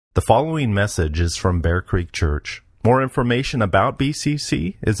The following message is from Bear Creek Church. More information about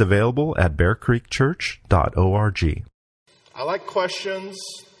BCC is available at bearcreekchurch.org. I like questions,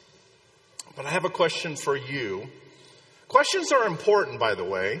 but I have a question for you. Questions are important, by the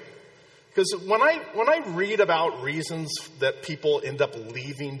way, because when I read about reasons that people end up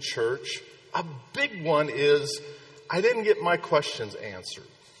leaving church, a big one is, I didn't get my questions answered.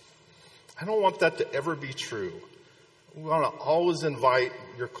 I don't want that to ever be true. We want to always invite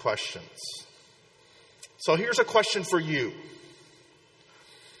your questions. So here's a question for you.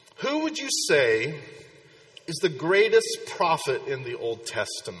 Who would you say is the greatest prophet in the Old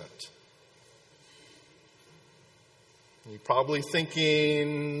Testament? You're probably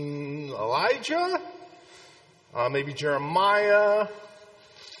thinking Elijah, maybe Jeremiah,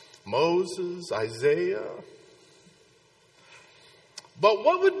 Moses, Isaiah. But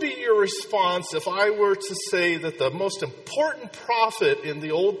what would be your response if I were to say that the most important prophet in the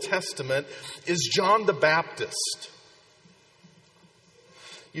Old Testament is John the Baptist?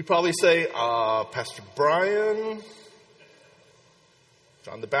 You'd probably say, Pastor Brian,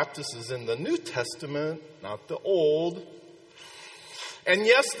 John the Baptist is in the New Testament, not the Old. And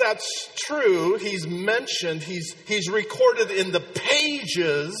yes, that's true. He's mentioned, he's recorded in the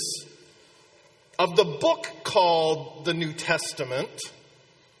pages of the book called the New Testament.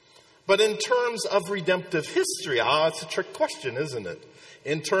 But in terms of redemptive history, it's a trick question, isn't it?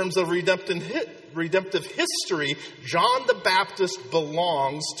 In terms of redemptive history, John the Baptist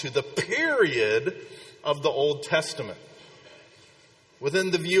belongs to the period of the Old Testament.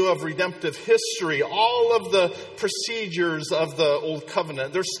 Within the view of redemptive history, all of the procedures of the Old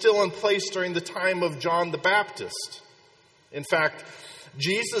Covenant, they're still in place during the time of John the Baptist. In fact,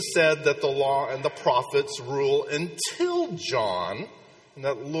 Jesus said that the law and the prophets rule until John. And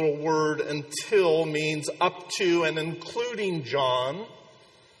that little word until means up to and including John.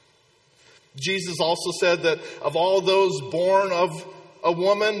 Jesus also said that of all those born of a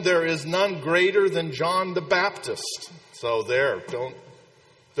woman, there is none greater than John the Baptist. So there,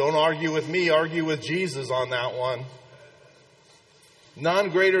 don't argue with me, argue with Jesus on that one. None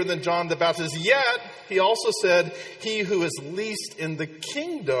greater than John the Baptist. Yet, he also said, he who is least in the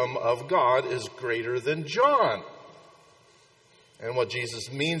kingdom of God is greater than John. And what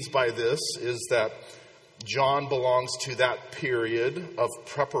Jesus means by this is that John belongs to that period of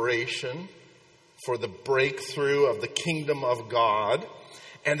preparation for the breakthrough of the kingdom of God.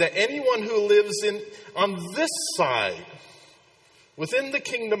 And that anyone who lives on this side, within the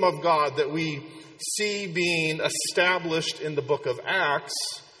kingdom of God that we see being established in the book of Acts,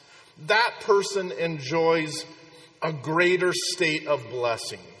 that person enjoys a greater state of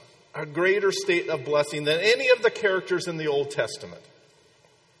blessing. A greater state of blessing than any of the characters in the Old Testament.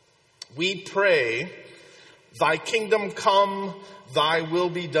 We pray, thy kingdom come, thy will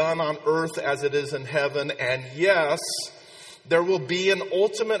be done on earth as it is in heaven. And yes, there will be an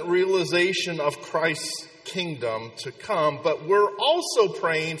ultimate realization of Christ's kingdom to come. But we're also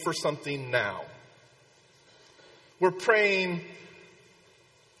praying for something now. We're praying,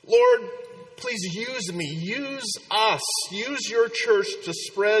 Lord, please use me, use us, use your church to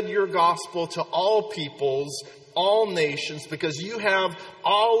spread your gospel to all peoples, all nations, because you have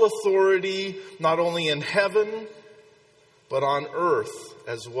all authority, not only in heaven, but on earth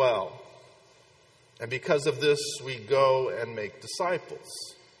as well. And because of this, we go and make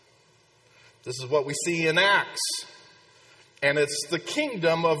disciples. This is what we see in Acts. And it's the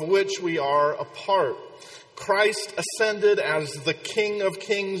kingdom of which we are a part. Christ ascended as the King of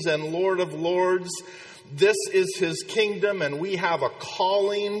Kings and Lord of Lords. This is his kingdom, and we have a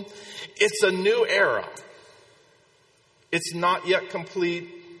calling. It's a new era. It's not yet complete.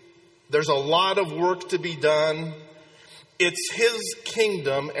 There's a lot of work to be done. It's his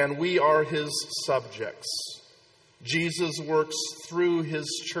kingdom, and we are his subjects. Jesus works through his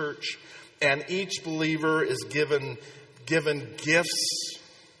church, and each believer is given gifts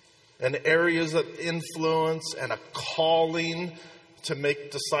and areas of influence and a calling to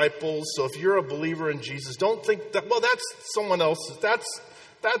make disciples. So if you're a believer in Jesus, don't think that, well, that's someone else's.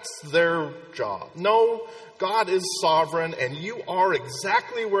 That's their job. No, God is sovereign, and you are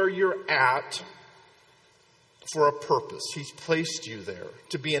exactly where you're at for a purpose. He's placed you there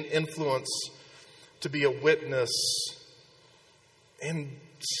to be an influence, to be a witness in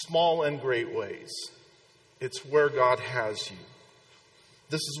small and great ways. It's where God has you.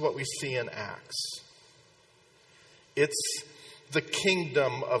 This is what we see in Acts. It's the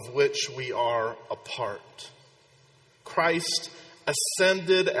kingdom of which we are a part. Christ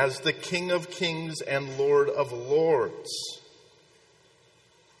ascended as the King of Kings and Lord of Lords.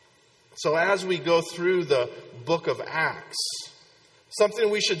 So as we go through the book of Acts, something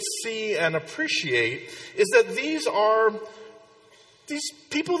we should see and appreciate, is that these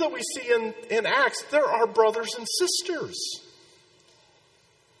people that we see in Acts, they're our brothers and sisters.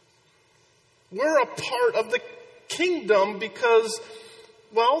 We're a part of the kingdom because,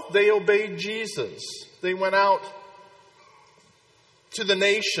 well, they obeyed Jesus. They went out to the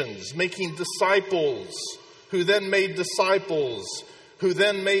nations, making disciples, who then made disciples, who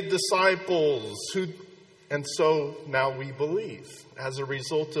then made disciples, and so now we believe as a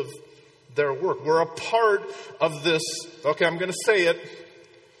result of their work. We're a part of this. Okay, I'm going to say it.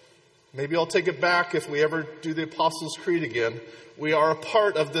 Maybe I'll take it back if we ever do the Apostles' Creed again. We are a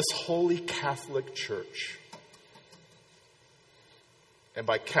part of this Holy Catholic Church. And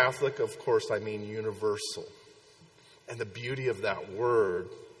by Catholic, of course, I mean universal. And the beauty of that word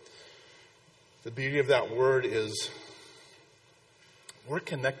is we're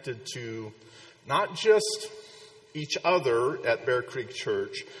connected to not just each other at Bear Creek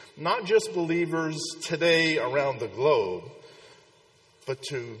Church, not just believers today around the globe, but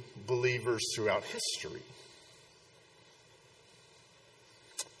to believers throughout history.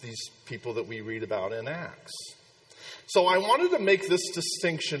 These people that we read about in Acts. So I wanted to make this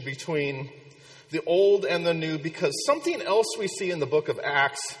distinction between the old and the new, because something else we see in the book of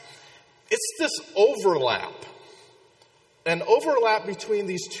Acts, it's this overlap. An overlap between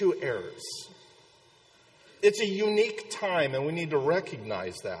these two eras. It's a unique time, and we need to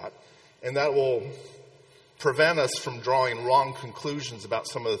recognize that. And that will prevent us from drawing wrong conclusions about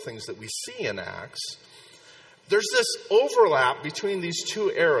some of the things that we see in Acts. There's this overlap between these two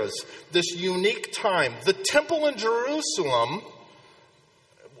eras, this unique time. The temple in Jerusalem,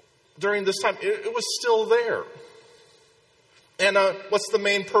 during this time, it was still there. And what's the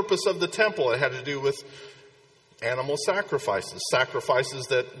main purpose of the temple? It had to do with animal sacrifices. Sacrifices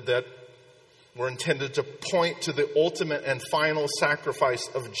that were intended to point to the ultimate and final sacrifice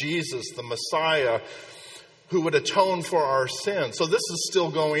of Jesus, the Messiah, who would atone for our sins. So this is still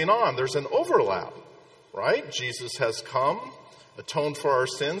going on. There's an overlap, right? Jesus has come, atoned for our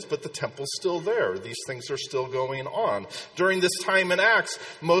sins, but the temple's still there. These things are still going on. During this time in Acts,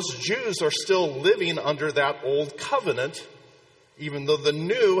 most Jews are still living under that old covenant, even though the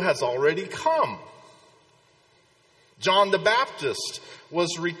new has already come. John the Baptist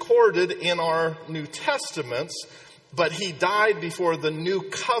was recorded in our New Testaments, but he died before the new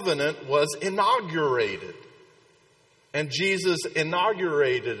covenant was inaugurated. And Jesus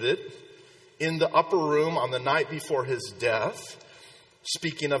inaugurated it in the upper room on the night before his death,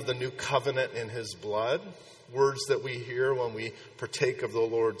 speaking of the new covenant in his blood, words that we hear when we partake of the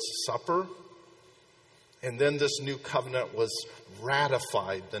Lord's Supper. And then this new covenant was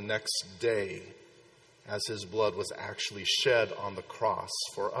ratified the next day as his blood was actually shed on the cross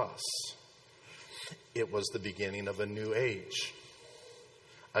for us. It was the beginning of a new age,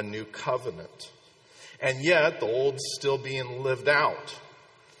 a new covenant. And yet, the old's still being lived out.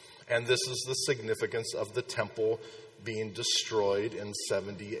 And this is the significance of the temple being destroyed in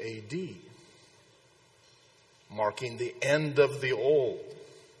 70 AD, marking the end of the old.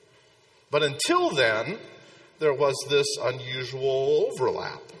 But until then, there was this unusual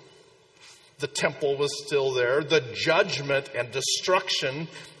overlap. The temple was still there. The judgment and destruction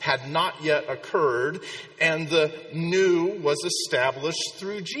had not yet occurred. And the new was established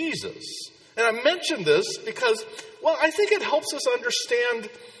through Jesus. And I mention this because, well, I think it helps us understand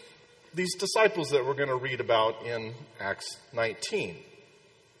these disciples that we're going to read about in Acts 19.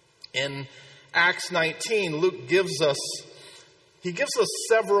 In Acts 19, Luke gives us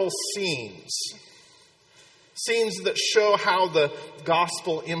several scenes. Scenes that show how the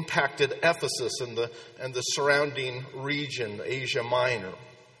gospel impacted Ephesus and the surrounding region, Asia Minor.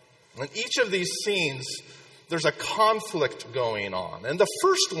 In each of these scenes, there's a conflict going on. And the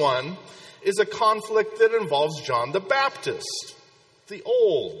first one is a conflict that involves John the Baptist, the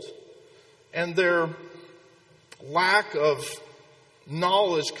old, and their lack of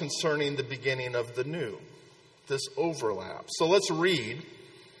knowledge concerning the beginning of the new, this overlap. So let's read.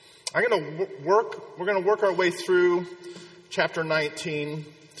 We're going to work our way through chapter 19,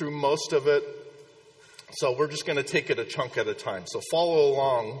 through most of it. So we're just going to take it a chunk at a time. So follow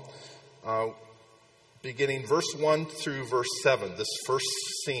along, beginning verse 1 through verse 7, this first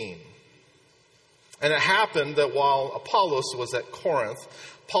scene. And it happened that while Apollos was at Corinth,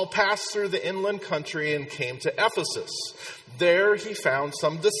 Paul passed through the inland country and came to Ephesus. There he found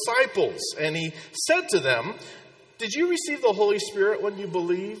some disciples, and he said to them, "Did you receive the Holy Spirit when you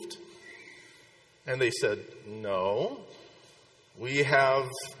believed?" And they said, "No, we have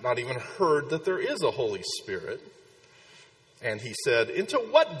not even heard that there is a Holy Spirit." And he said, "Into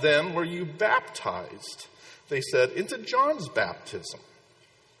what then were you baptized?" They said, "Into John's baptism."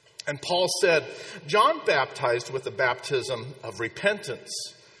 And Paul said, John baptized with the baptism of repentance,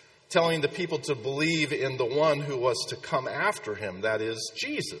 telling the people to believe in the one who was to come after him, that is,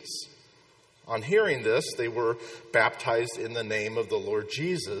 Jesus. On hearing this, they were baptized in the name of the Lord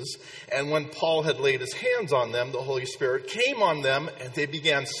Jesus. And when Paul had laid his hands on them, the Holy Spirit came on them, and they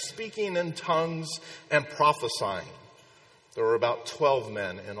began speaking in tongues and prophesying. There were about 12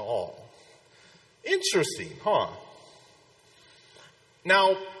 men in all. Interesting, huh?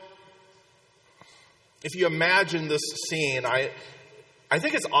 Now, if you imagine this scene, I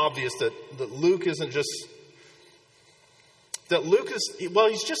think it's obvious that Luke isn't just...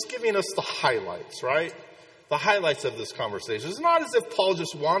 he's just giving us the highlights, right? The highlights of this conversation. It's not as if Paul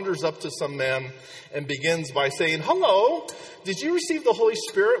just wanders up to some men and begins by saying, hello, did you receive the Holy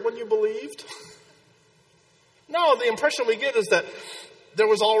Spirit when you believed? No, the impression we get is that there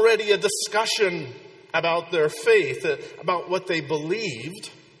was already a discussion about their faith, about what they believed.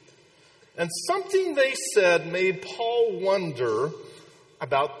 And something they said made Paul wonder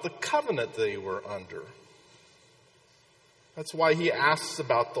about the covenant they were under. That's why he asks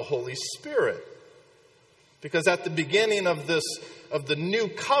about the Holy Spirit. Because at the beginning of the new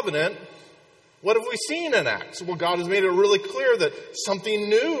covenant, what have we seen in Acts? Well, God has made it really clear that something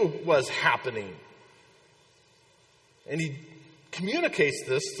new was happening. And he communicates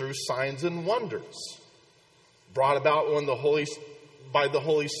this through signs and wonders, brought about by the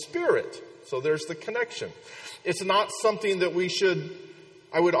Holy Spirit. So there's the connection. It's not something that we should,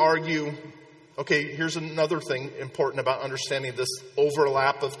 I would argue. Okay, here's another thing important about understanding this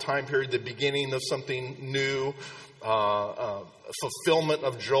overlap of time period, the beginning of something new, fulfillment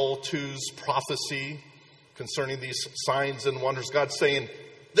of Joel 2's prophecy concerning these signs and wonders. God's saying,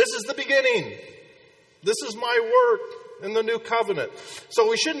 this is the beginning. This is my work in the new covenant. So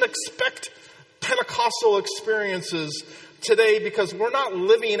we shouldn't expect Pentecostal experiences today because we're not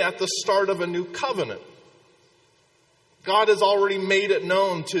living at the start of a new covenant. God has already made it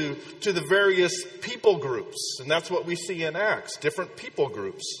known to the various people groups. And that's what we see in Acts, different people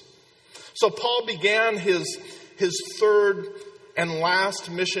groups. So Paul began his third and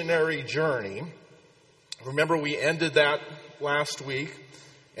last missionary journey. Remember, we ended that last week.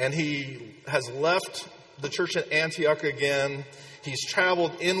 And he has left the church at Antioch again. He's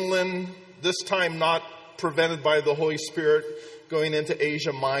traveled inland, this time not prevented by the Holy Spirit, going into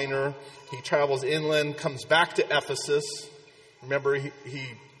Asia Minor. He travels inland, comes back to Ephesus. Remember, he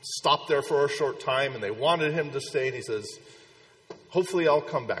stopped there for a short time, and they wanted him to stay. And he says, hopefully I'll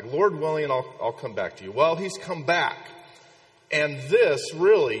come back. Lord willing, I'll come back to you. Well, he's come back. And this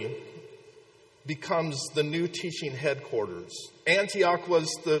really becomes the new teaching headquarters. Antioch was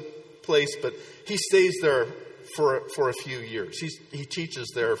the place, but he stays there for a few years. He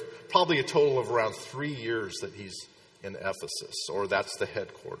teaches there probably a total of around 3 years that he's in Ephesus, or that's the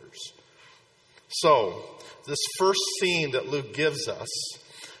headquarters. So, this first scene that Luke gives us,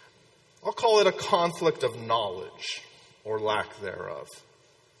 I'll call it a conflict of knowledge, or lack thereof.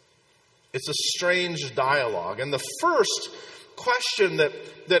 It's a strange dialogue. And the first question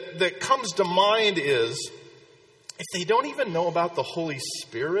that comes to mind is, if they don't even know about the Holy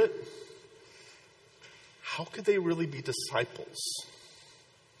Spirit, how could they really be disciples?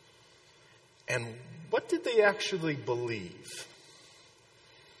 And what did they actually believe?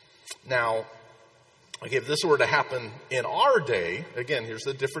 Now, okay, if this were to happen in our day, again, here's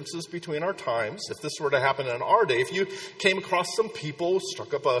the differences between our times. If this were to happen in our day, if you came across some people,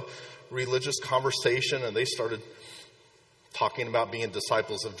 struck up a religious conversation, and they started talking about being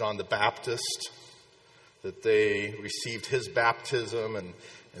disciples of John the Baptist, that they received his baptism, and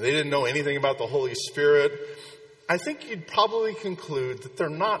they didn't know anything about the Holy Spirit, I think you'd probably conclude that they're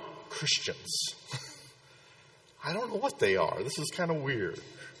not Christians. I don't know what they are. This is kind of weird.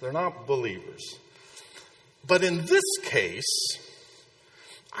 They're not believers. But in this case,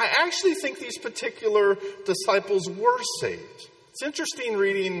 I actually think these particular disciples were saved. It's interesting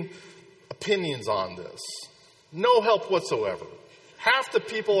reading opinions on this. No help whatsoever. Half the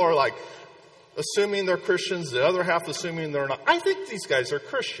people are like assuming they're Christians, the other half assuming they're not. I think these guys are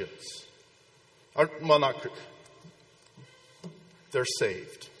Christians. They're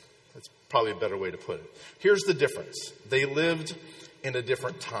saved. That's probably a better way to put it. Here's the difference. They lived in a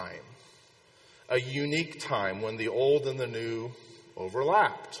different time. A unique time when the old and the new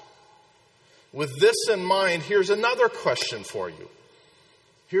overlapped. With this in mind, here's another question for you.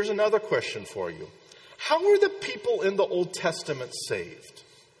 How were the people in the Old Testament saved?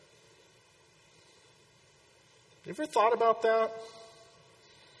 You ever thought about that?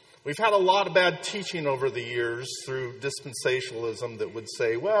 We've had a lot of bad teaching over the years through dispensationalism that would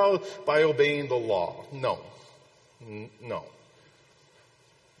say, well, by obeying the law. No.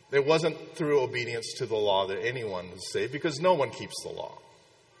 It wasn't through obedience to the law that anyone was saved, because no one keeps the law.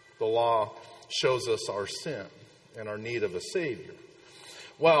 The law shows us our sin and our need of a Savior.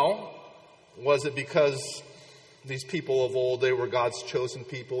 Well, was it because these people of old, they were God's chosen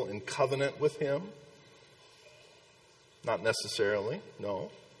people in covenant with Him? Not necessarily,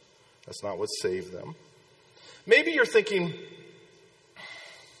 no. That's not what saved them. Maybe you're thinking,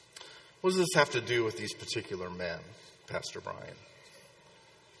 what does this have to do with these particular men, Pastor Brian?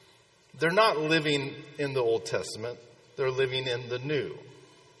 They're not living in the Old Testament. They're living in the New.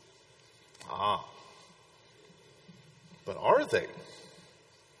 But are they?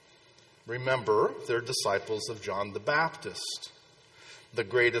 Remember, they're disciples of John the Baptist, the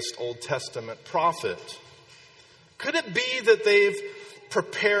greatest Old Testament prophet. Could it be that they've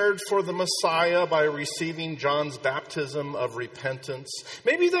prepared for the Messiah by receiving John's baptism of repentance?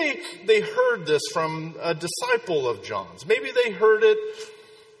 Maybe they heard this from a disciple of John's. Maybe they heard it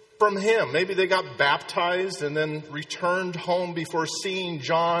from him. Maybe they got baptized and then returned home before seeing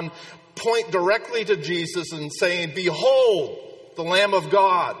John point directly to Jesus and saying, "Behold, the Lamb of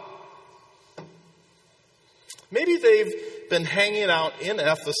God." Maybe they've been hanging out in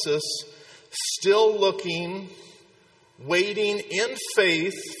Ephesus, still looking, waiting in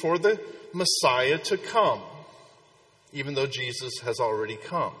faith for the Messiah to come, even though Jesus has already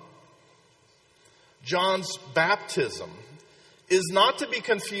come. John's baptism is not to be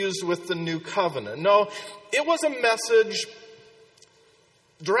confused with the new covenant. No, it was a message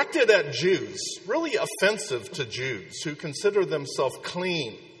directed at Jews, really offensive to Jews who consider themselves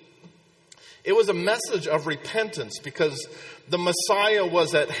clean. It was a message of repentance because the Messiah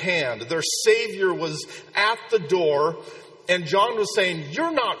was at hand. Their Savior was at the door, and John was saying,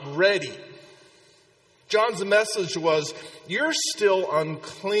 "You're not ready." John's message was, you're still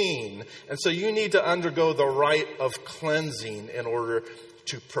unclean, and so you need to undergo the rite of cleansing in order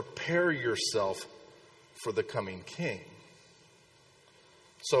to prepare yourself for the coming King.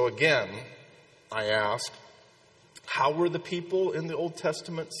 So again, I ask, how were the people in the Old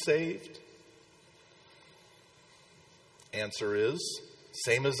Testament saved? Answer is,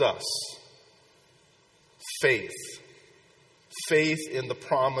 same as us. Faith. Faith in the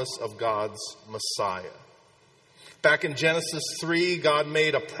promise of God's Messiah. Back in Genesis 3, God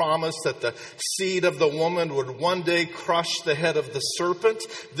made a promise that the seed of the woman would one day crush the head of the serpent.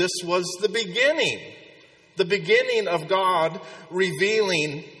 This was the beginning of God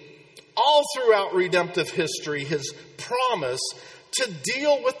revealing all throughout redemptive history His promise to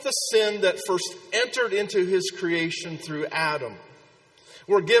deal with the sin that first entered into His creation through Adam.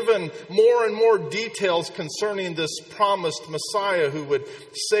 We're given more and more details concerning this promised Messiah who would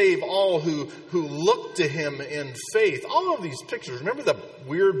save all who look to Him in faith. All of these pictures. Remember the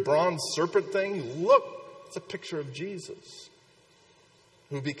weird bronze serpent thing? Look, it's a picture of Jesus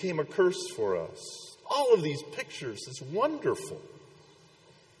who became a curse for us. All of these pictures is wonderful.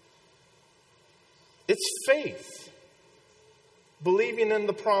 It's faith. Believing in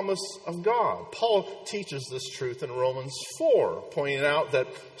the promise of God. Paul teaches this truth in Romans 4, pointing out that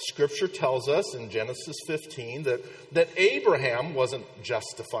Scripture tells us in Genesis 15 that Abraham wasn't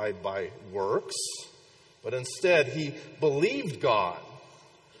justified by works, but instead he believed God,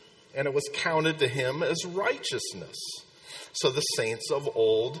 and it was counted to him as righteousness. So the saints of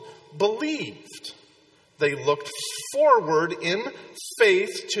old believed. They looked forward in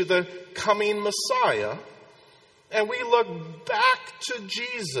faith to the coming Messiah. And we look back to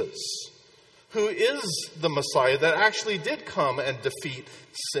Jesus, who is the Messiah that actually did come and defeat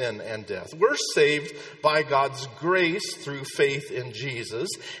sin and death. We're saved by God's grace through faith in Jesus.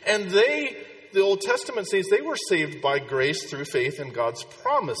 And the Old Testament says they were saved by grace through faith in God's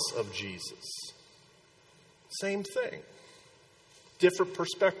promise of Jesus. Same thing. Different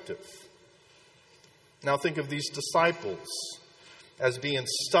perspective. Now think of these disciples as being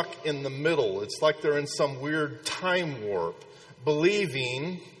stuck in the middle. It's like they're in some weird time warp,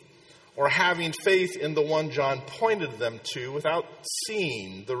 believing or having faith in the one John pointed them to without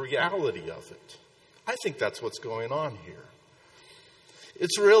seeing the reality of it. I think that's what's going on here.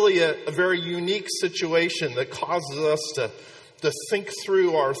 It's really a very unique situation that causes us to think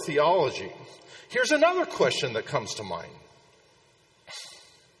through our theology. Here's another question that comes to mind.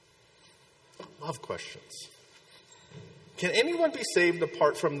 Love questions. Can anyone be saved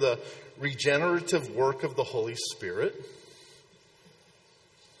apart from the regenerative work of the Holy Spirit?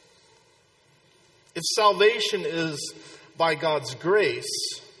 If salvation is by God's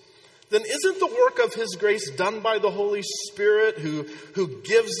grace, then isn't the work of His grace done by the Holy Spirit who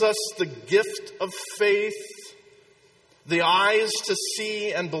gives us the gift of faith, the eyes to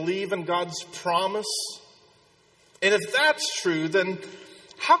see and believe in God's promise? And if that's true, then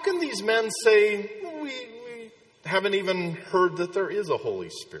how can these men say, we haven't even heard that there is a Holy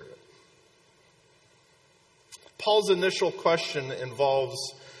Spirit? Paul's initial question involves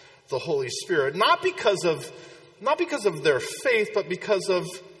the Holy Spirit, not because of their faith, but because of,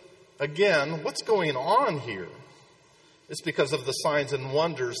 again, what's going on here. It's because of the signs and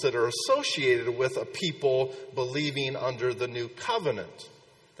wonders that are associated with a people believing under the new covenant.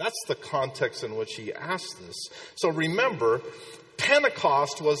 That's the context in which he asked this. So remember,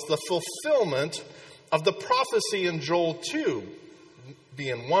 Pentecost was the fulfillment of the prophecy in Joel 2,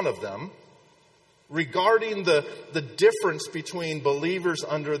 being one of them, regarding the difference between believers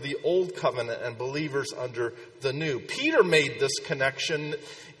under the old covenant and believers under the new. Peter made this connection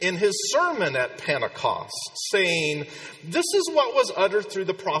in his sermon at Pentecost, saying, "This is what was uttered through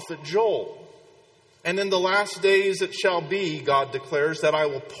the prophet Joel. And in the last days it shall be, God declares, that I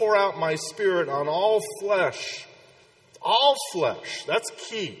will pour out my Spirit on all flesh." All flesh, that's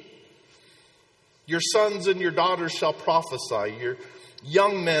key. "Your sons and your daughters shall prophesy. Your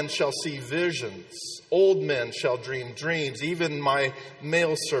young men shall see visions. Old men shall dream dreams, even my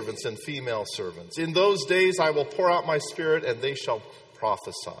male servants and female servants. In those days I will pour out my Spirit, and they shall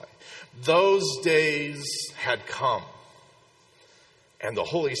prophesy." Those days had come, and the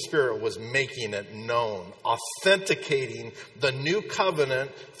Holy Spirit was making it known, authenticating the new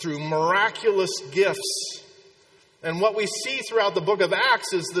covenant through miraculous gifts. And what we see throughout the book of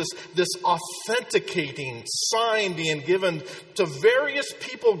Acts is this authenticating sign being given to various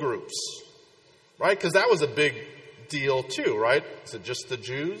people groups, right? Because that was a big deal too, right? Is it just the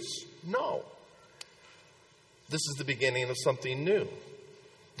Jews? No. This is the beginning of something new.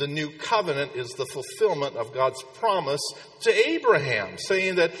 The new covenant is the fulfillment of God's promise to Abraham,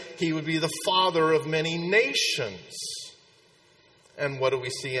 saying that he would be the father of many nations. And what do we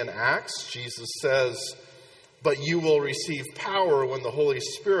see in Acts? Jesus says, "But you will receive power when the Holy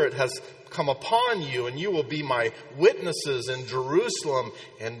Spirit has come upon you, and you will be my witnesses in Jerusalem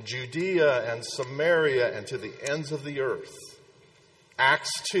and Judea and Samaria and to the ends of the earth."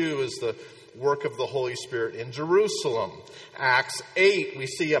 Acts 2 is the work of the Holy Spirit in Jerusalem. Acts 8, we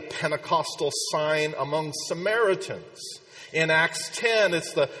see a Pentecostal sign among Samaritans. In Acts 10,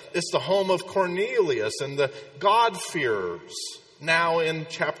 it's the home of Cornelius and the God-fearers. Now in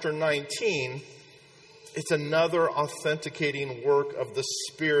chapter 19, it's another authenticating work of the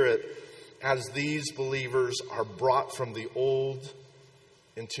Spirit as these believers are brought from the old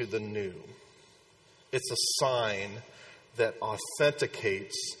into the new. It's a sign that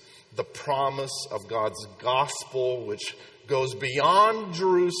authenticates the promise of God's gospel, which goes beyond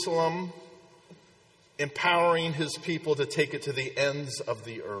Jerusalem, empowering his people to take it to the ends of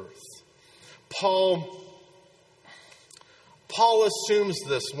the earth. Paul assumes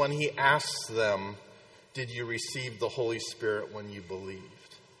this when he asks them, "Did you receive the Holy Spirit when you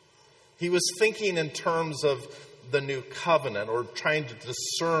believed?" He was thinking in terms of the new covenant, or trying to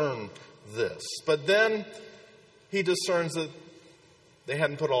discern this. But then he discerns that they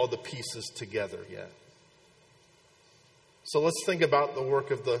hadn't put all the pieces together yet. So let's think about the work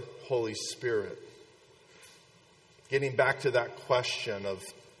of the Holy Spirit. Getting back to that question of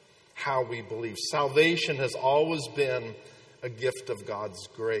how we believe. Salvation has always been a gift of God's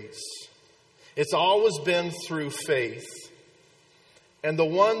grace. It's always been through faith. And the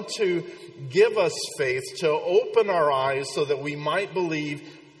one to give us faith, to open our eyes so that we might believe,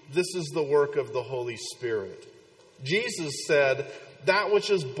 this is the work of the Holy Spirit. Jesus said, "That which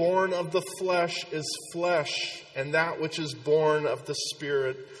is born of the flesh is flesh, and that which is born of the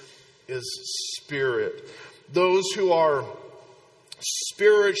Spirit is spirit." Those who are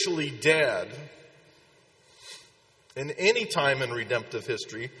spiritually dead, in any time in redemptive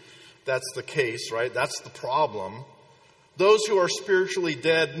history, that's the case, right? That's the problem. Those who are spiritually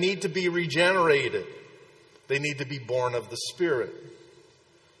dead need to be regenerated. They need to be born of the Spirit.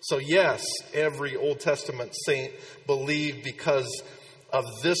 So yes, every Old Testament saint believed because of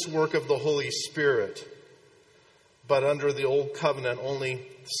this work of the Holy Spirit. But under the Old Covenant, only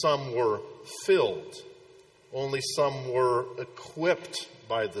some were filled. Only some were equipped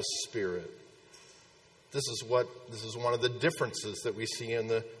by the Spirit. This is one of the differences that we see in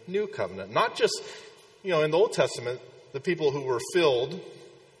the New Covenant. Not just, in the Old Testament, the people who were filled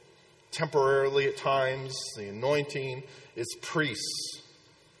temporarily at times, the anointing, it's priests,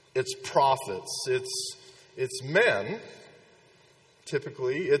 it's prophets, it's men,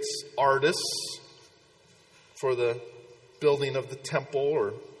 typically, it's artists for the building of the temple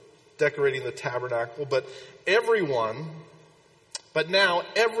or decorating the tabernacle, but now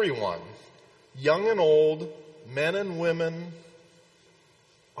everyone, young and old, men and women,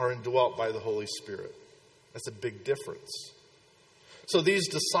 are indwelt by the Holy Spirit. That's a big difference. So these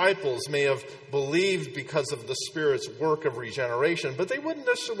disciples may have believed because of the Spirit's work of regeneration, but they wouldn't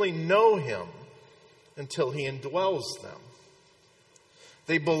necessarily know him until he indwells them.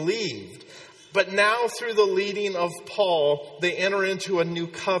 They believed, but now through the leading of Paul, they enter into a new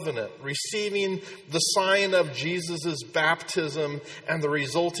covenant, receiving the sign of Jesus' baptism and the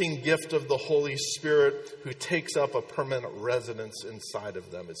resulting gift of the Holy Spirit, who takes up a permanent residence inside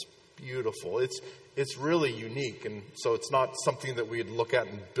of them. It's beautiful. It's really unique, and so it's not something that we'd look at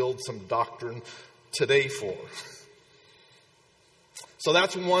and build some doctrine today for. So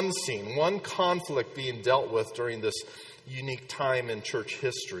that's one scene, one conflict being dealt with during this unique time in church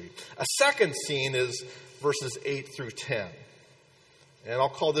history. A second scene is verses 8 through 10. And I'll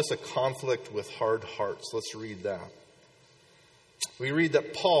call this a conflict with hard hearts. Let's read that. We read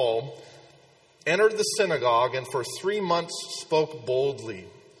that Paul entered the synagogue and for 3 months spoke boldly,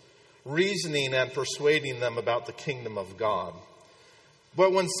 reasoning and persuading them about the kingdom of God.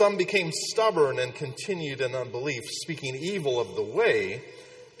 But when some became stubborn and continued in unbelief, speaking evil of the way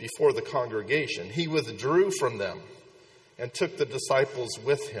before the congregation, he withdrew from them and took the disciples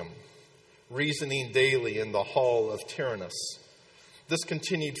with him, reasoning daily in the hall of Tyrannus. This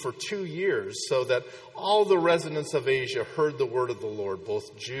continued for 2 years, so that all the residents of Asia heard the word of the Lord,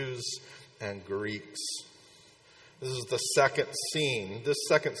 both Jews and Greeks. This is the second scene. This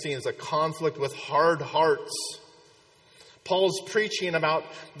second scene is a conflict with hard hearts. Paul's preaching about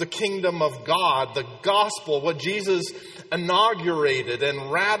the kingdom of God, the gospel, what Jesus inaugurated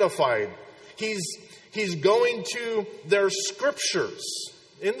and ratified. He's going to their scriptures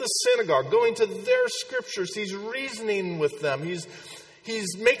in the synagogue, going to their scriptures. He's reasoning with them.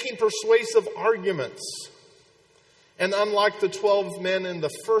 He's making persuasive arguments. And unlike the 12 men in the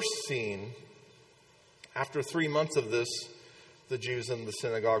first scene, after 3 months of this, the Jews in the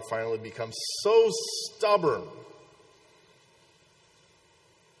synagogue finally become so stubborn.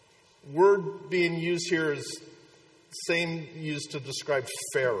 Word being used here is the same used to describe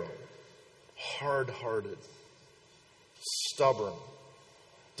Pharaoh. Hard-hearted, stubborn,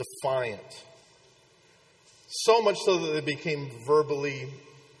 defiant. So much so that they became verbally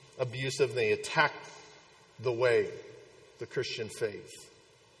abusive. They attacked the way, the Christian faith.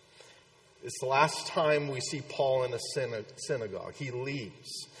 It's the last time we see Paul in a synagogue. He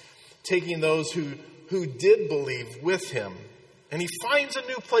leaves, taking those who did believe with him, and he finds a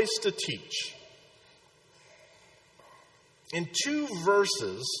new place to teach. In 2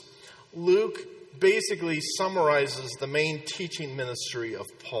 verses, Luke basically summarizes the main teaching ministry of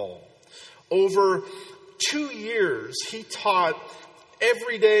Paul. Over 2 years, he taught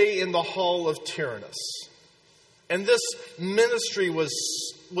every day in the hall of Tyrannus. And this ministry was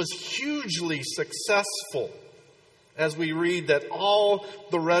hugely successful, as we read that all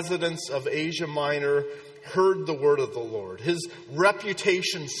the residents of Asia Minor heard the word of the Lord. His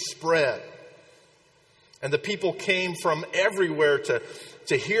reputation spread. And the people came from everywhere to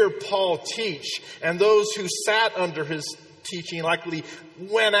hear Paul teach. And those who sat under his teaching likely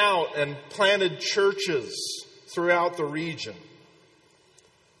went out and planted churches throughout the region.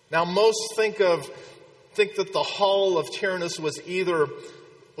 Now, most think that the hall of Tyrannus was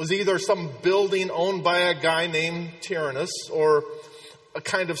either some building owned by a guy named Tyrannus or a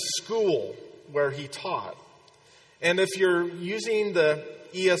kind of school where he taught. And if you're using the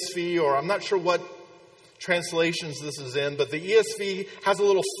ESV, or I'm not sure what translations this is in, but the ESV has a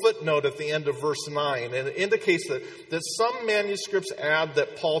little footnote at the end of verse 9, and it indicates that some manuscripts add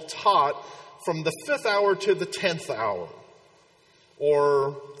that Paul taught from the 5th hour to the 10th hour,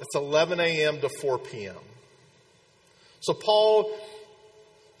 or it's 11 a.m. to 4 p.m. So Paul,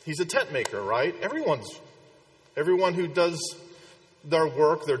 he's a tent maker, right? Everyone who does their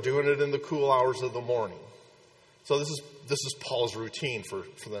work, they're doing it in the cool hours of the morning. So this is Paul's routine for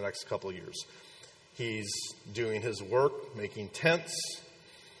the next couple of years. He's doing his work, making tents,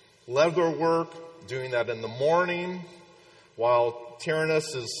 leather work, doing that in the morning, while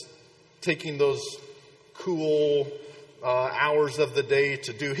Tyrannus is taking those cool hours of the day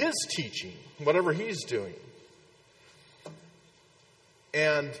to do his teaching, whatever he's doing.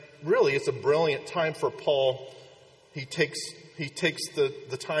 And really, it's a brilliant time for Paul. He takes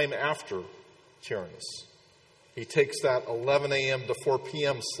the time after Tyrannus. He takes that 11 a.m. to 4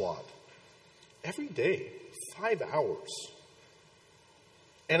 p.m. slot. Every day, 5 hours.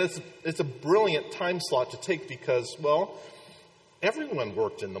 And it's a brilliant time slot to take because, well, everyone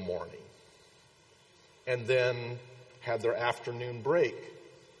worked in the morning and then had their afternoon break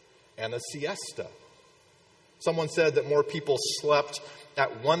and a siesta. Someone said that more people slept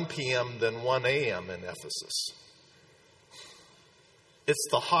at 1 p.m. than 1 a.m. in Ephesus. It's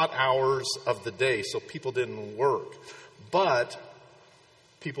the hot hours of the day, so people didn't work. But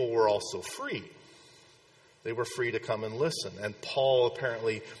people were also free. They were free to come and listen. And Paul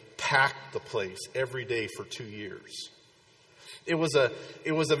apparently packed the place every day for 2 years. It was a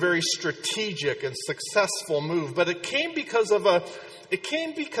very strategic and successful move, but it came because of a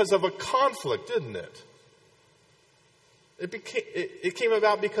conflict, didn't it? It came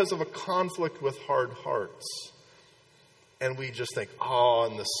about because of a conflict with hard hearts. And we just think,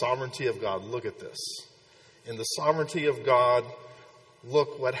 in the sovereignty of God, look at this. In the sovereignty of God,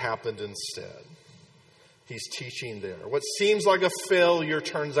 look what happened instead. He's teaching there. What seems like a failure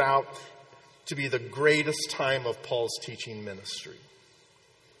turns out to be the greatest time of Paul's teaching ministry.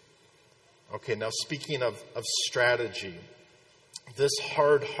 Okay, now speaking of strategy, this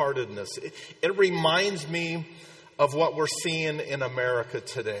hard-heartedness, it reminds me of what we're seeing in America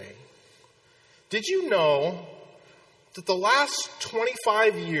today. Did you know that the last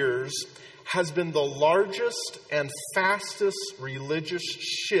 25 years has been the largest and fastest religious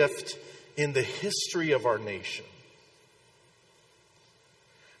shift in the history of our nation?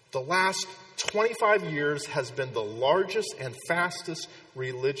 The last 25 years has been the largest and fastest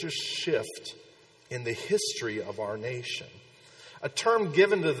religious shift in the history of our nation. A term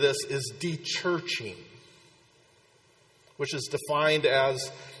given to this is de-churching, which is defined as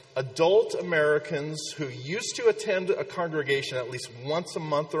adult Americans who used to attend a congregation at least once a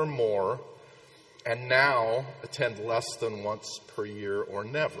month or more and now attend less than once per year or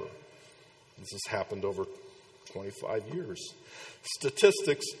never. This has happened over 25 years.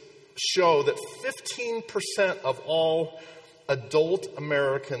 Statistics show that 15% of all adult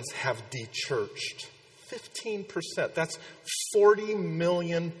Americans have de-churched. 15%. That's 40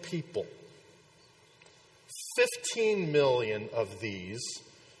 million people. 15 million of these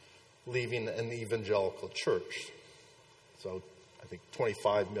leaving an evangelical church. So I think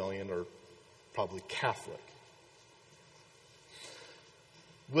 25 million are probably Catholic.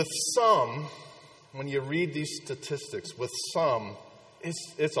 With some, when you read these statistics, with some,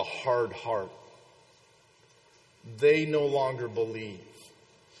 it's a hard heart. They no longer believe.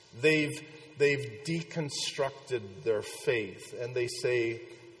 They've deconstructed their faith, and they say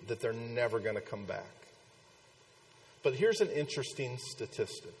that they're never going to come back. But here's an interesting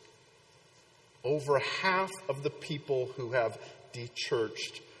statistic. Over half of the people who have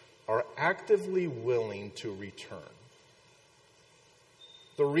de-churched are actively willing to return.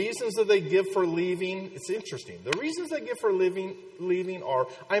 The reasons that they give for leaving, it's interesting. The reasons they give for leaving are,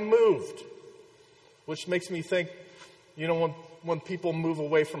 I moved. Which makes me think, when people move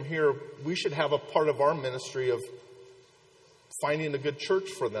away from here, we should have a part of our ministry of finding a good church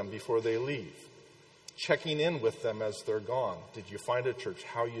for them before they leave. Checking in with them as they're gone. Did you find a church?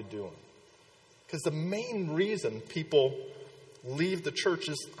 How are you doing? Because the main reason people leave the church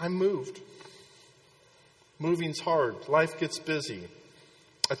is, I moved. Moving's hard. Life gets busy.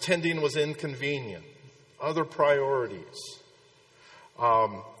 Attending was inconvenient. Other priorities.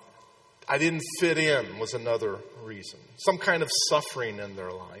 I didn't fit in was another reason. Some kind of suffering in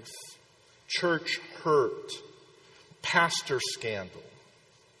their life. Church hurt. Pastor scandal.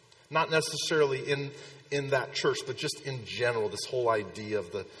 Not necessarily in that church, but just in general, this whole idea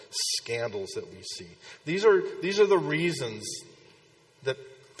of the scandals that we see. These are the reasons that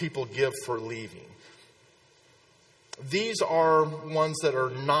people give for leaving. These are ones that are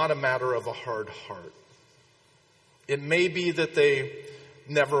not a matter of a hard heart. It may be that they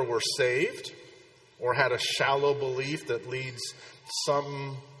never were saved or had a shallow belief that needs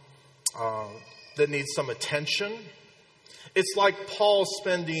some attention. It's like Paul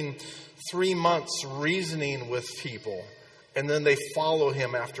spending 3 months reasoning with people, and then they follow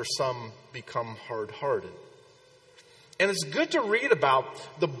him after some become hard-hearted. And it's good to read about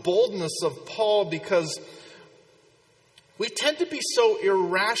the boldness of Paul because we tend to be so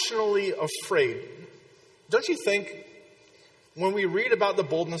irrationally afraid. Don't you think, when we read about the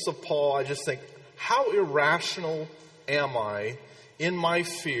boldness of Paul, I just think, how irrational am I in my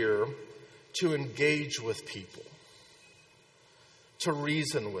fear to engage with people, to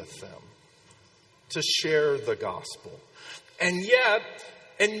reason with them, to share the gospel? And yet,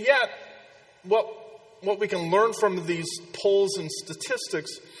 what we can learn from these polls and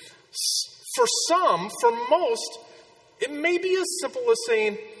statistics, for most, it may be as simple as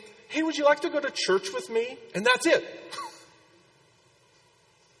saying, hey, would you like to go to church with me? And that's it.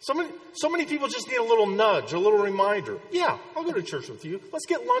 So many people just need a little nudge, a little reminder. Yeah, I'll go to church with you. Let's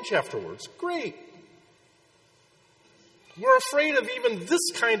get lunch afterwards. Great. We're afraid of even this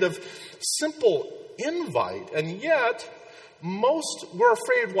kind of simple invite. And yet, we're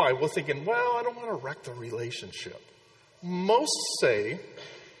afraid. Why? We're thinking, well, I don't want to wreck the relationship. Most say,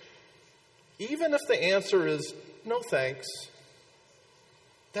 even if the answer is no thanks,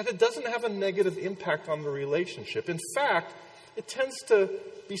 that it doesn't have a negative impact on the relationship. In fact, it tends to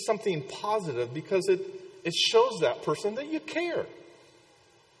be something positive because it shows that person that you care.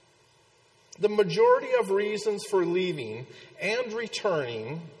 The majority of reasons for leaving and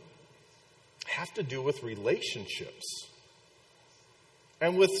returning have to do with relationships.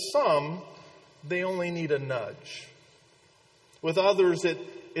 And with some, they only need a nudge. With others,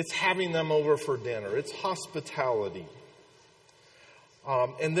 it's having them over for dinner. It's hospitality.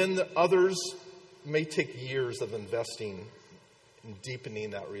 And then the others may take years of investing in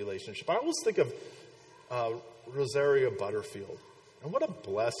deepening that relationship. I always think of Rosaria Butterfield. And what a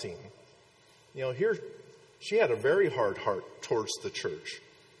blessing. You know, here she had a very hard heart towards the church.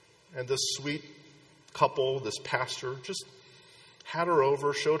 And this sweet couple, this pastor, just had her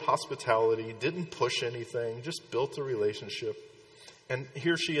over, showed hospitality, didn't push anything, just built a relationship. And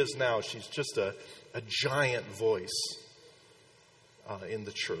here she is now. She's just a giant voice in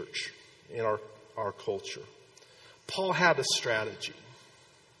the church, in our culture. Paul had a strategy.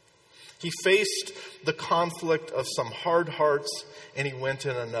 He faced the conflict of some hard hearts, and he went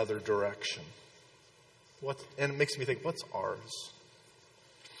in another direction. And it makes me think, what's ours?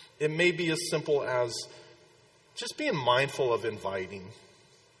 It may be as simple as just being mindful of inviting.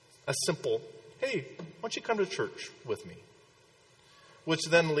 A simple, hey, why don't you come to church with me? Which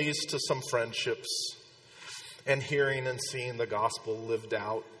then leads to some friendships and hearing and seeing the gospel lived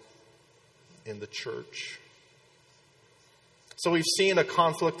out in the church. So we've seen a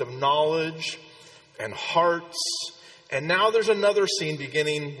conflict of knowledge and hearts. And now there's another scene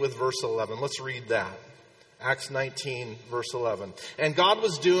beginning with verse 11. Let's read that. Acts 19, verse 11. And God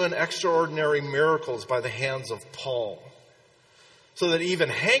was doing extraordinary miracles by the hands of Paul, so that even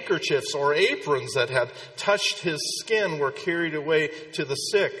handkerchiefs or aprons that had touched his skin were carried away to the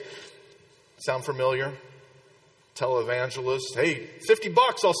sick. Sound familiar? Televangelist, hey, $50,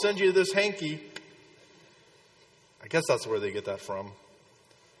 I'll send you this hanky. I guess that's where they get that from.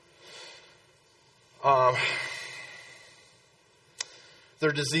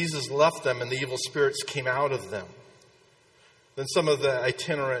 Their diseases left them and the evil spirits came out of them. Then some of the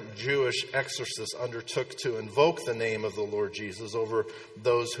itinerant Jewish exorcists undertook to invoke the name of the Lord Jesus over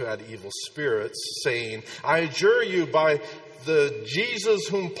those who had evil spirits, saying, I adjure you by the Jesus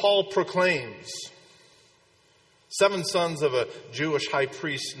whom Paul proclaims. 7 sons of a Jewish high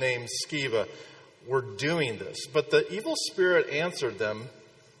priest named Sceva were doing this. But the evil spirit answered them,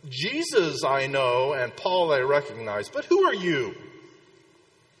 Jesus I know, and Paul I recognize, but who are you?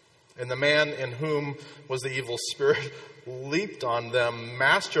 And the man in whom was the evil spirit leaped on them,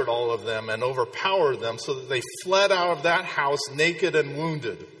 mastered all of them, and overpowered them, so that they fled out of that house naked and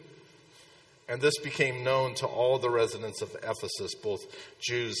wounded. And this became known to all the residents of Ephesus, both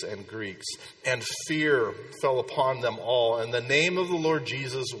Jews and Greeks. And fear fell upon them all, and the name of the Lord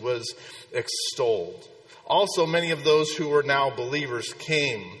Jesus was extolled. Also, many of those who were now believers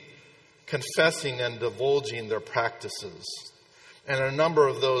came, confessing and divulging their practices. And a number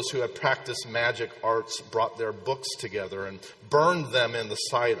of those who had practiced magic arts brought their books together and burned them in the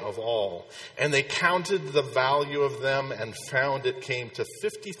sight of all. And they counted the value of them and found it came to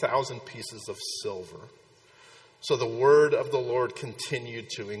 50,000 pieces of silver. So the word of the Lord continued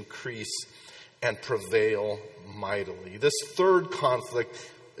to increase and prevail mightily. This third conflict,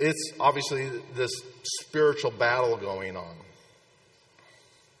 it's obviously this spiritual battle going on.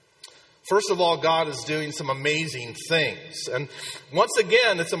 First of all, God is doing some amazing things. And once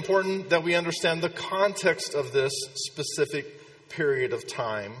again, it's important that we understand the context of this specific period of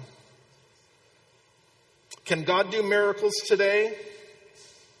time. Can God do miracles today?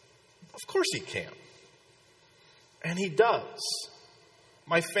 Of course He can. And He does.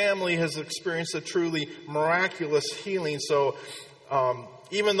 My family has experienced a truly miraculous healing. So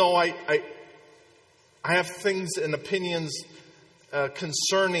even though I have things and opinions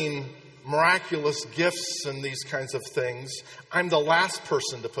concerning miraculous gifts and these kinds of things, I'm the last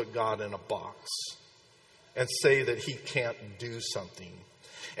person to put God in a box and say that He can't do something.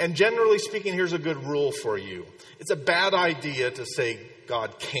 And generally speaking, here's a good rule for you. It's a bad idea to say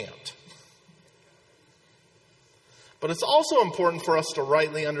God can't. But it's also important for us to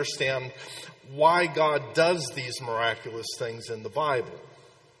rightly understand why God does these miraculous things in the Bible.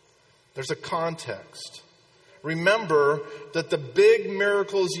 There's a context. Remember that the big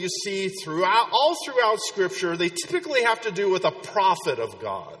miracles you see all throughout Scripture, they typically have to do with a prophet of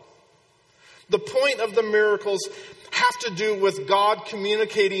God. The point of the miracles have to do with God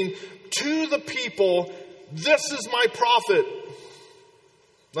communicating to the people, this is my prophet.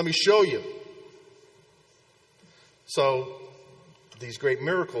 Let me show you. So these great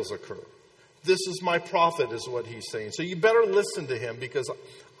miracles occur. This is my prophet, is what he's saying. So you better listen to him, because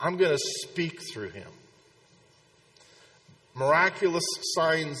I'm going to speak through him. Miraculous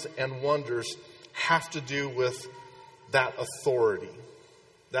signs and wonders have to do with that authority,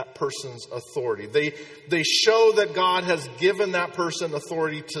 that person's authority. They show that God has given that person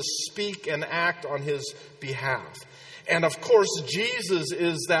authority to speak and act on his behalf. And of course, Jesus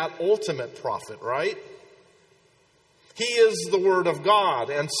is that ultimate prophet, right? He is the Word of God.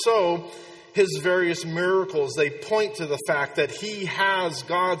 And so his various miracles, they point to the fact that he has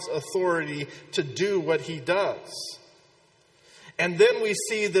God's authority to do what he does. And then we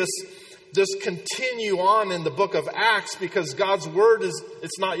see this continue on in the book of Acts, because God's word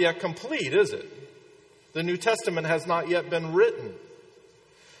it's not yet complete, is it? The New Testament has not yet been written.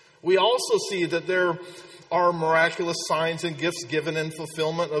 We also see that there are miraculous signs and gifts given in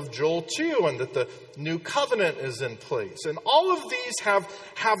fulfillment of Joel 2, and that the new covenant is in place. And all of these have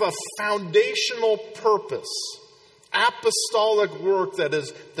a foundational purpose, apostolic work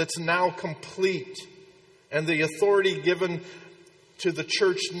that's now complete. And the authority given to the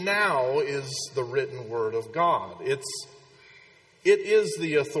church now is the written word of God. It is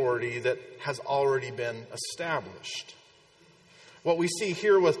the authority that has already been established. What we see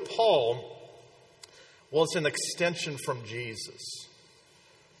here with Paul, well, it's an extension from Jesus.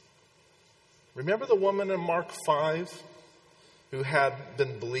 Remember the woman in Mark 5 who had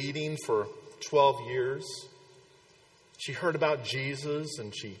been bleeding for 12 years? She heard about Jesus,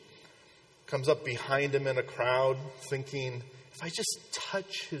 and she comes up behind him in a crowd thinking, if I just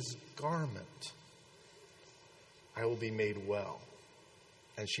touch his garment, I will be made well.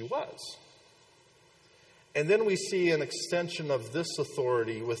 And she was. And then we see an extension of this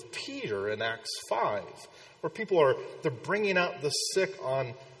authority with Peter in Acts 5, where they're bringing out the sick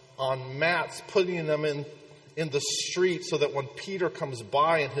on mats, putting them in the street so that when Peter comes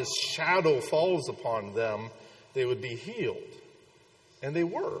by and his shadow falls upon them, they would be healed. And they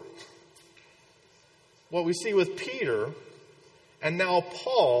were. What we see with Peter and now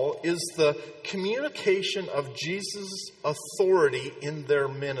Paul is the communication of Jesus' authority in their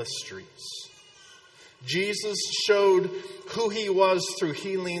ministries. Jesus showed who he was through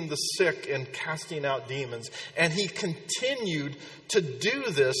healing the sick and casting out demons. And he continued to do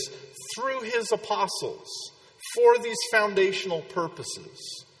this through his apostles for these foundational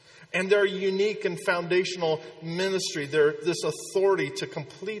purposes. And their unique and foundational ministry, this authority to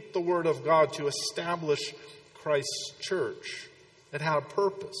complete the Word of God, to establish Christ's church. It had a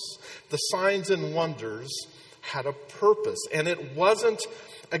purpose. The signs and wonders had a purpose. And it wasn't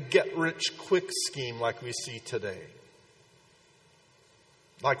a get-rich-quick scheme like we see today.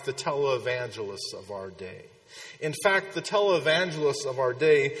 Like the televangelists of our day. In fact, the televangelists of our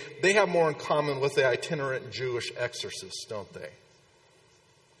day, they have more in common with the itinerant Jewish exorcists, don't they?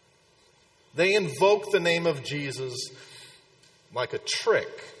 They invoke the name of Jesus like a trick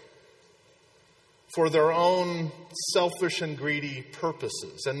for their own selfish and greedy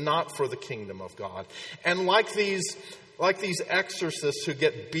purposes, and not for the kingdom of God. And like these exorcists who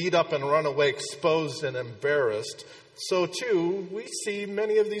get beat up and run away exposed and embarrassed, so too we see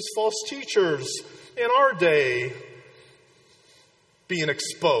many of these false teachers in our day being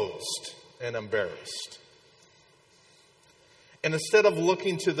exposed and embarrassed. And instead of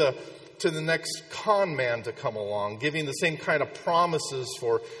looking to the next con man to come along, giving the same kind of promises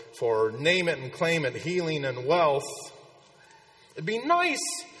for name it and claim it, healing and wealth, it'd be nice,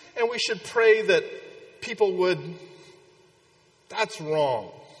 and we should pray that people would, that's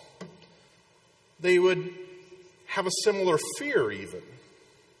wrong. They would have a similar fear even,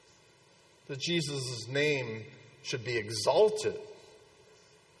 that Jesus' name should be exalted.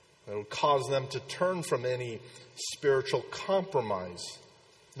 It would cause them to turn from any spiritual compromise,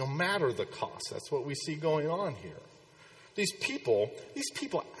 no matter the cost. That's what we see going on here. These people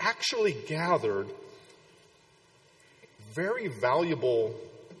actually gathered very valuable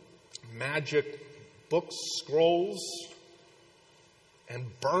magic books, scrolls, and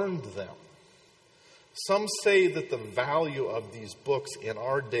burned them. Some say that the value of these books in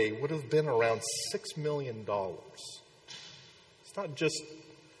our day would have been around $6 million. It's not just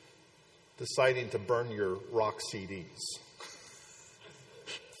deciding to burn your rock CDs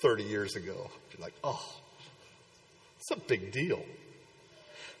 30 years ago. You're like, oh, it's a big deal.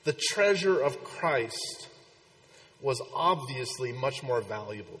 The treasure of Christ was obviously much more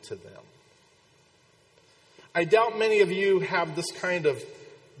valuable to them. I doubt many of you have this kind of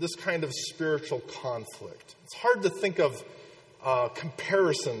spiritual conflict. It's hard to think of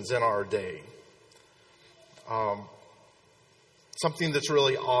comparisons in our day. Something that's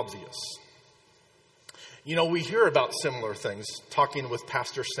really obvious. You know, we hear about similar things, talking with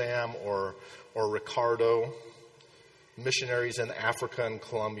Pastor Sam or Ricardo, missionaries in Africa and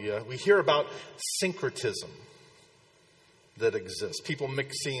Colombia. We hear about syncretism that exists. People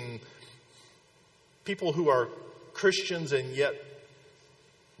who are Christians and yet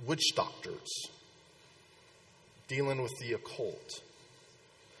witch doctors, dealing with the occult,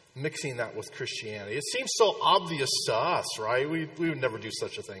 mixing that with Christianity. It seems so obvious to us, right? We would never do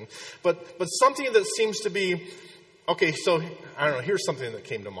such a thing. But something that seems to be, okay, so, I don't know, here's something that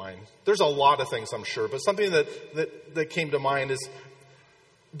came to mind. There's a lot of things, I'm sure, but something that came to mind is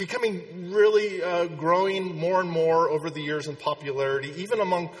becoming really growing more and more over the years in popularity, even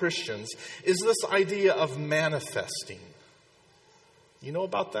among Christians, is this idea of manifesting. You know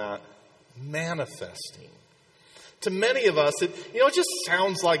about that? Manifesting. To many of us, it just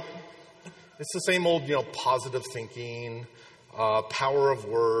sounds like it's the same old, positive thinking, power of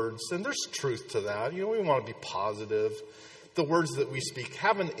words, and there's truth to that. We want to be positive. The words that we speak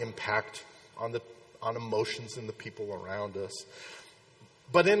have an impact on emotions in the people around us.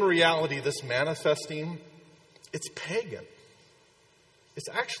 But in reality, this manifesting, it's pagan. It's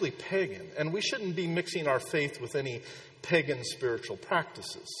actually pagan, and we shouldn't be mixing our faith with any pagan spiritual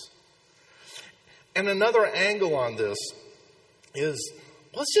practices. And another angle on this is,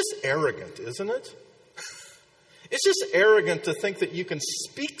 well, it's just arrogant, isn't it? It's just arrogant to think that you can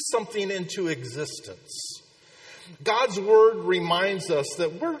speak something into existence. God's word reminds us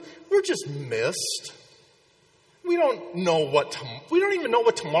that we're just mist. We don't even know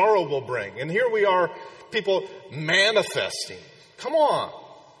what tomorrow will bring. And here we are, people manifesting. Come on.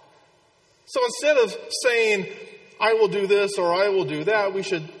 So instead of saying, I will do this or I will do that, we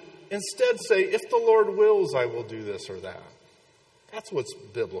should instead say, if the Lord wills, I will do this or that. That's what's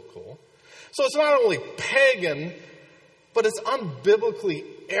biblical. So it's not only pagan, but it's unbiblically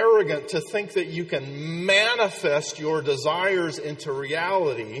arrogant to think that you can manifest your desires into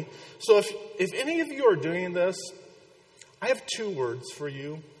reality. So if any of you are doing this, I have 2 words for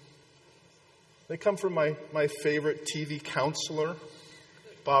you. They come from my favorite TV counselor,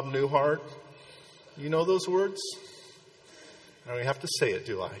 Bob Newhart. You know those words? I don't even have to say it,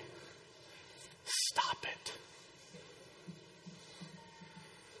 do I? Stop it.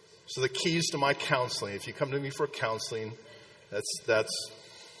 So the keys to my counseling, if you come to me for counseling, that's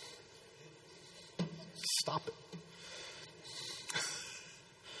stop it.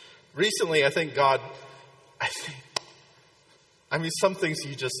 Recently, I think some things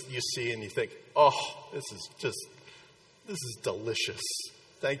you see and you think, oh, this is delicious.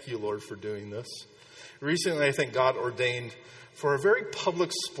 Thank you, Lord, for doing this. Recently, I think God ordained for a very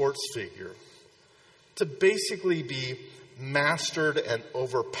public sports figure to basically be mastered and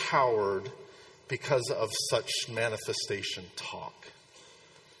overpowered because of such manifestation talk.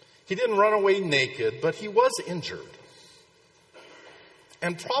 He didn't run away naked, but he was injured.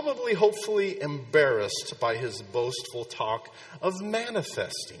 And probably, hopefully, embarrassed by his boastful talk of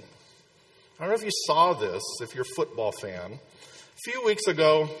manifesting. I don't know if you saw this, if you're a football fan. A few weeks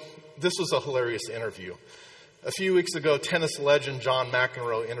ago, this was a hilarious interview. A few weeks ago, tennis legend John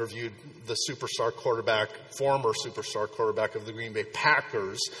McEnroe interviewed the former superstar quarterback of the Green Bay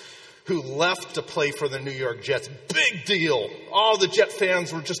Packers, who left to play for the New York Jets. Big deal. All the Jet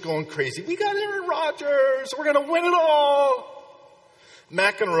fans were just going crazy. We got Aaron Rodgers. We're going to win it all.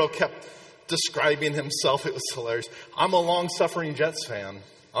 McEnroe kept describing himself. It was hilarious. I'm a long-suffering Jets fan.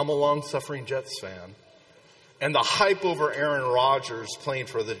 And the hype over Aaron Rodgers playing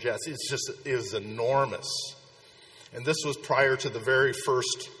for the Jets, it was enormous. And this was prior to the very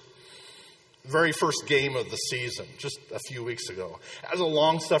first game of the season, just a few weeks ago. As a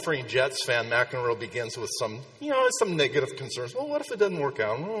long-suffering Jets fan, McEnroe begins with some negative concerns. Well, what if it doesn't work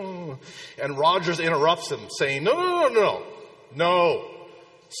out? And Rodgers interrupts him, saying, No.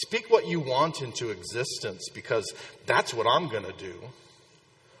 Speak what you want into existence, because that's what I'm going to do.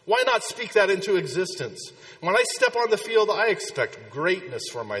 Why not speak that into existence? When I step on the field, I expect greatness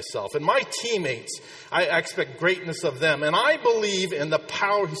for myself. And my teammates, I expect greatness of them. And I believe in the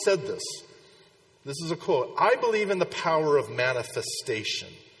power, he said this. This is a quote. I believe in the power of manifestation.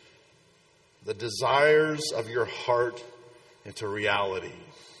 The desires of your heart into reality.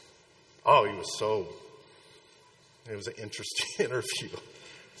 Oh, it was an interesting interview.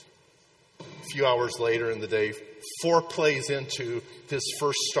 A few hours later in the day, 4 plays into his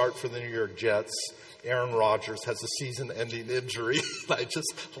first start for the New York Jets, Aaron Rodgers has a season-ending injury. I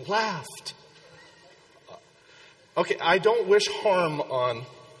just laughed. Okay, I don't wish harm on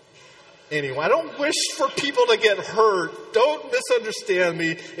anyone. I don't wish for people to get hurt. Don't misunderstand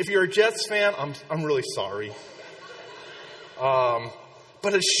me. If you're a Jets fan, I'm really sorry.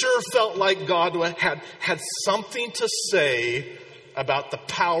 But it sure felt like God had something to say about the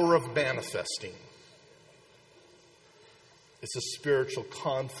power of manifesting. It's a spiritual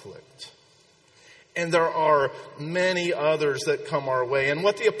conflict. And there are many others that come our way. And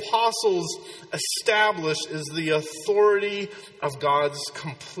what the apostles established is the authority of God's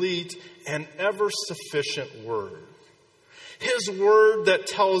complete and ever-sufficient word. His word that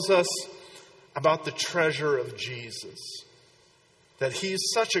tells us about the treasure of Jesus. That he's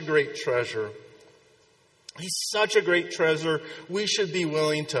such a great treasure. He's such a great treasure, we should be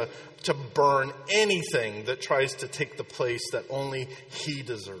willing to burn anything that tries to take the place that only he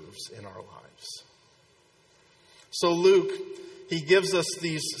deserves in our lives. So Luke, he gives us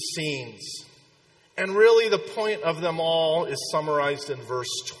these scenes. And really the point of them all is summarized in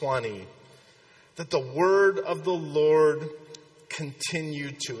verse 20. That the word of the Lord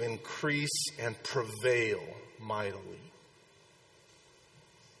continued to increase and prevail mightily.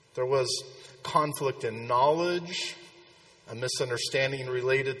 There was conflict in knowledge, a misunderstanding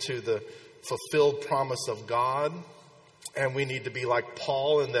related to the fulfilled promise of God. And we need to be like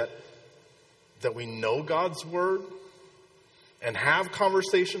Paul in that we know God's word and have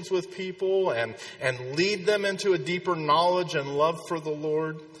conversations with people and lead them into a deeper knowledge and love for the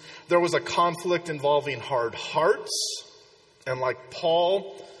Lord. There was a conflict involving hard hearts. And like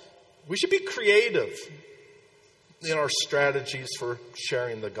Paul, we should be creative in our strategies for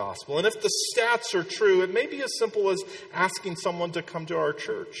sharing the gospel. And if the stats are true, it may be as simple as asking someone to come to our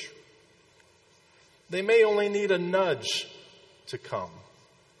church. They may only need a nudge to come.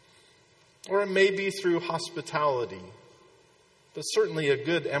 Or it may be through hospitality. But certainly a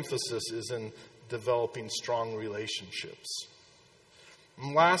good emphasis is in developing strong relationships.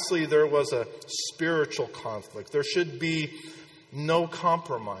 And lastly, there was a spiritual conflict. There should be no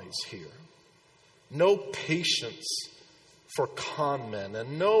compromise here. No patience for con men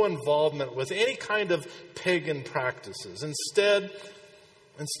and no involvement with any kind of pagan practices. Instead,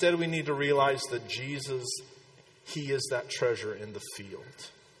 we need to realize that Jesus, he is that treasure in the field.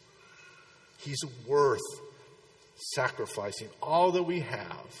 He's worth sacrificing all that we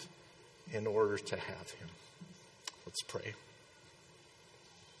have in order to have him. Let's pray.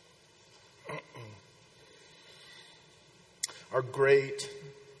 Our great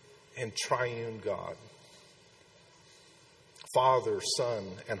and triune God, Father, Son,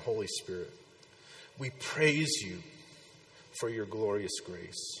 and Holy Spirit, we praise you for your glorious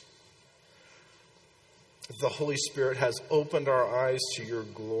grace. The Holy Spirit has opened our eyes to your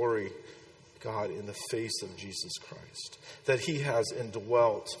glory, God, in the face of Jesus Christ, that he has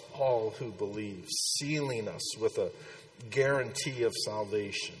indwelt all who believe, sealing us with a guarantee of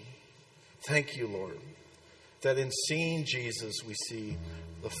salvation. Thank you, Lord, that in seeing Jesus we see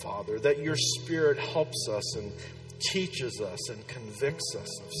the Father, that your Spirit helps us and teaches us and convicts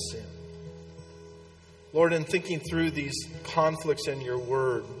us of sin. Lord, in thinking through these conflicts in your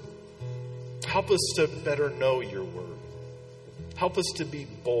word, help us to better know your word. Help us to be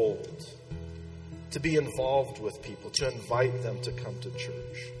bold, to be involved with people, to invite them to come to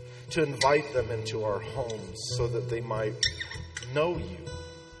church, to invite them into our homes so that they might know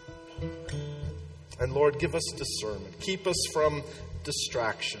you. And Lord, give us discernment. Keep us from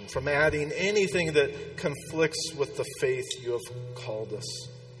distraction, from adding anything that conflicts with the faith you have called us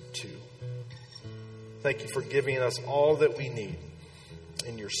to. Thank you for giving us all that we need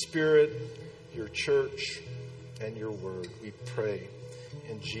in your Spirit, your church, and your word. We pray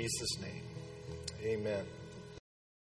in Jesus' name. Amen.